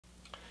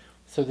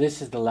So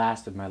this is the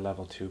last of my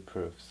level 2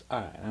 proofs.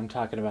 Alright, I'm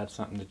talking about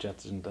something that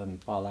just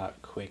doesn't fall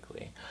out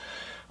quickly.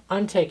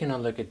 I'm taking a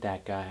look at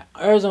that guy.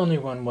 There's only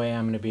one way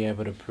I'm going to be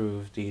able to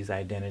prove these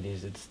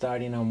identities. It's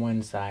starting on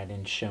one side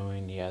and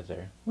showing the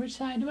other. Which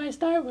side do I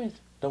start with?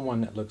 The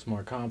one that looks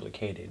more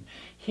complicated.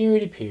 Here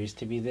it appears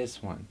to be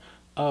this one.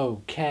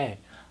 Okay,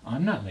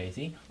 I'm not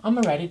lazy. I'm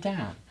going to write it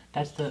down.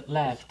 That's the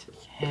left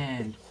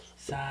hand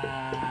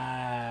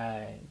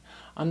side.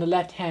 On the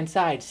left hand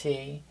side,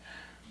 see?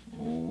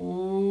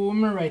 Ooh,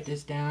 I'm going to write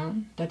this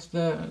down. That's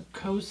the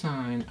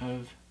cosine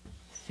of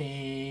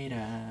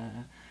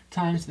theta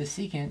times the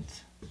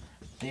secant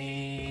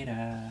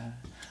theta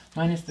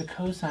minus the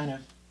cosine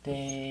of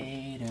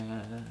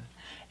theta.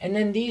 And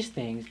then these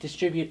things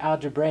distribute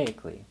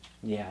algebraically.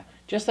 Yeah,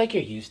 just like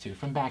you're used to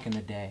from back in the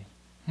day.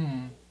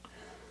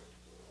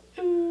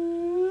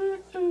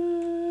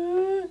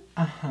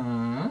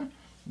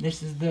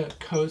 This is the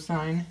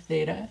cosine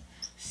theta,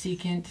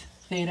 secant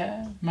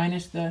theta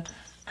minus the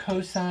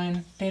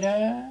cosine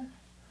theta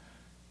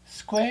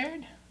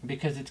squared,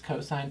 because it's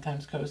cosine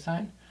times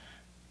cosine.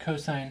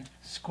 Cosine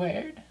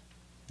squared.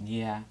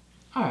 Yeah.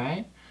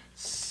 Alright.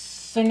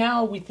 So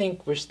now we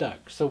think we're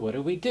stuck. So what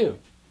do?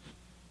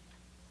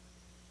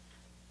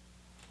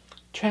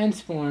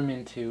 Transform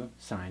into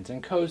sines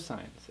and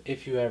cosines.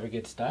 If you ever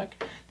get stuck,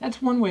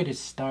 that's one way to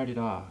start it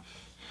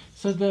off.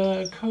 So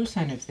the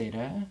cosine of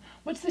theta,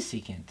 what's the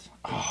secant?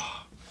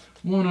 Oh,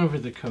 1 over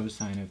the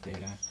cosine of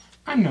theta.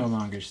 I'm no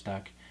longer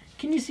stuck.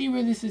 Can you see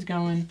where this is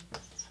going?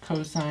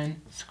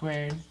 Cosine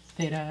squared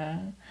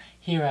theta.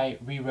 Here I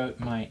rewrote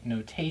my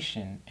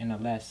notation in a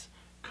less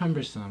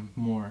cumbersome,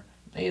 more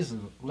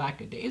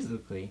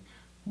lackadaisically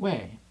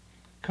way.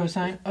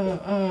 Cosine,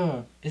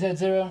 is that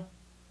 0?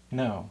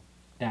 No,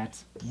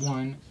 that's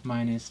 1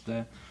 minus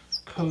the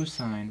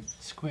cosine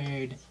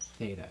squared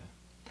theta.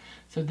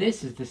 So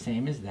this is the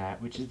same as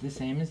that, which is the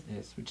same as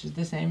this, which is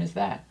the same as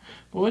that.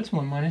 But what's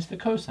 1 minus the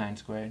cosine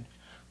squared?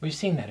 We've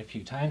seen that a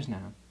few times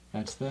now.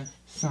 That's the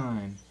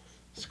sine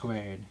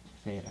squared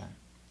theta.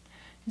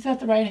 Is that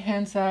the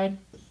right-hand side?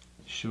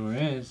 Sure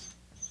is.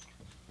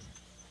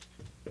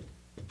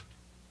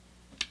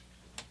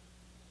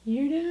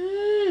 You're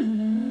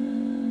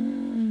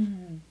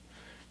done.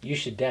 You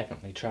should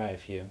definitely try a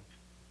few.